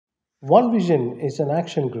One Vision is an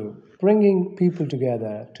action group bringing people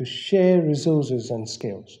together to share resources and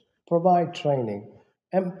skills, provide training,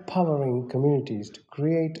 empowering communities to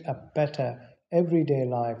create a better everyday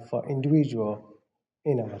life for individuals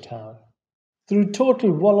in our town. Through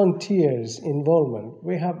total volunteers' involvement,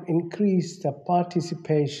 we have increased the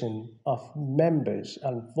participation of members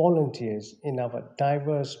and volunteers in our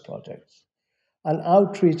diverse projects and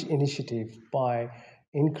outreach initiatives by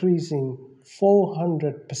increasing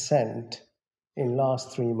 400% in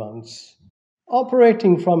last 3 months.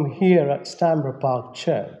 Operating from here at Stanborough Park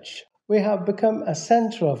Church, we have become a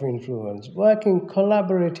centre of influence, working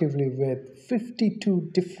collaboratively with 52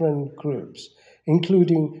 different groups,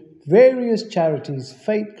 including various charities,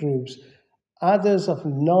 faith groups, others of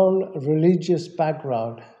non-religious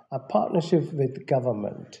background, a partnership with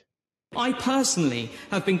government. I personally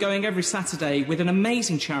have been going every Saturday with an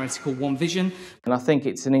amazing charity called One Vision. And I think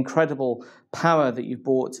it's an incredible power that you've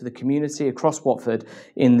brought to the community across Watford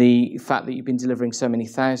in the fact that you've been delivering so many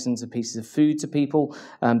thousands of pieces of food to people,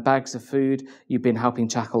 bags of food. You've been helping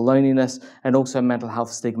tackle loneliness and also mental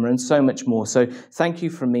health stigma and so much more. So thank you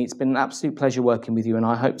from me. It's been an absolute pleasure working with you, and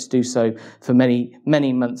I hope to do so for many,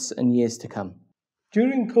 many months and years to come.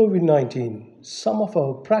 During COVID-19, some of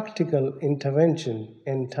our practical intervention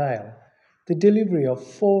entail the delivery of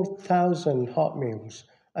 4,000 hot meals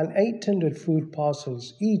and 800 food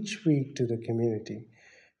parcels each week to the community,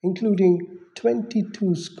 including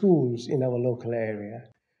 22 schools in our local area.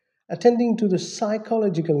 Attending to the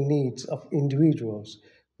psychological needs of individuals,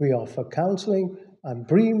 we offer counselling and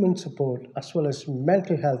bereavement support as well as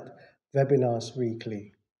mental health webinars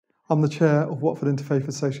weekly. I'm the chair of Watford Interfaith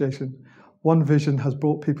Association. One Vision has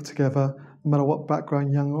brought people together, no matter what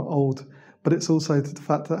background, young or old, but it's also the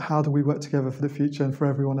fact that how do we work together for the future and for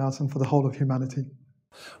everyone else and for the whole of humanity.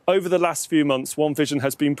 Over the last few months, One Vision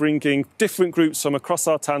has been bringing different groups from across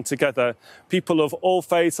our town together, people of all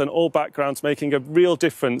faiths and all backgrounds, making a real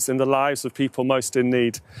difference in the lives of people most in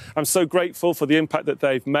need. I'm so grateful for the impact that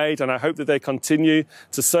they've made, and I hope that they continue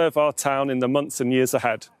to serve our town in the months and years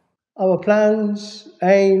ahead. Our plans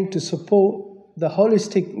aim to support the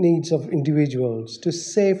holistic needs of individuals to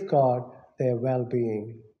safeguard their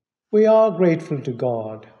well-being. We are grateful to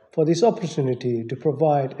God for this opportunity to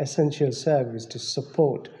provide essential service to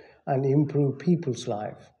support and improve people's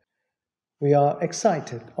life. We are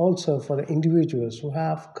excited also for the individuals who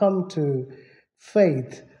have come to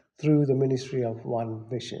faith through the ministry of One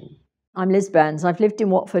Vision. I'm Liz Burns. I've lived in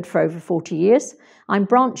Watford for over 40 years. I'm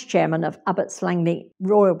branch chairman of Abbots Langley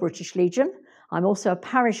Royal British Legion. I'm also a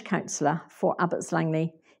parish councillor for Abbots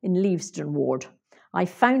Langley in Leavesden Ward. I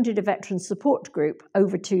founded a veteran support group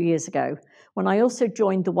over 2 years ago when I also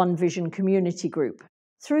joined the One Vision community group.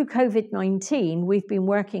 Through COVID-19, we've been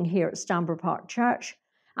working here at Stanborough Park Church,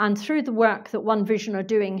 and through the work that One Vision are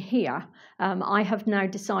doing here, I have now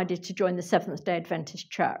decided to join the Seventh-day Adventist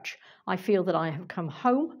Church. I feel that I have come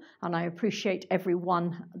home, and I appreciate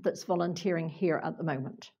everyone that's volunteering here at the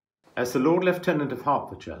moment. As the Lord Lieutenant of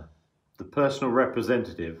Hertfordshire, the personal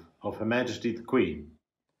representative of Her Majesty the Queen,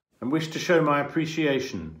 and wish to show my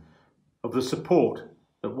appreciation of the support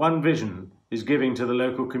that One Vision is giving to the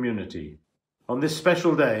local community. On this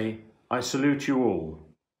special day, I salute you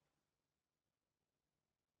all.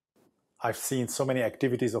 I've seen so many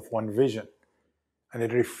activities of One Vision, and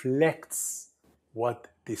it reflects what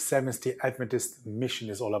the Seventh-day Adventist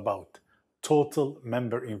mission is all about. Total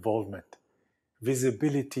member involvement,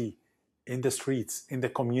 visibility in the streets, in the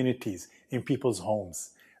communities, in people's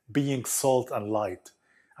homes, being salt and light.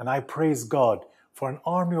 And I praise God for an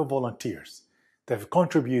army of volunteers that have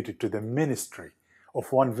contributed to the ministry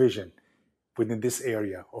of One Vision within this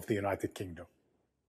area of the United Kingdom.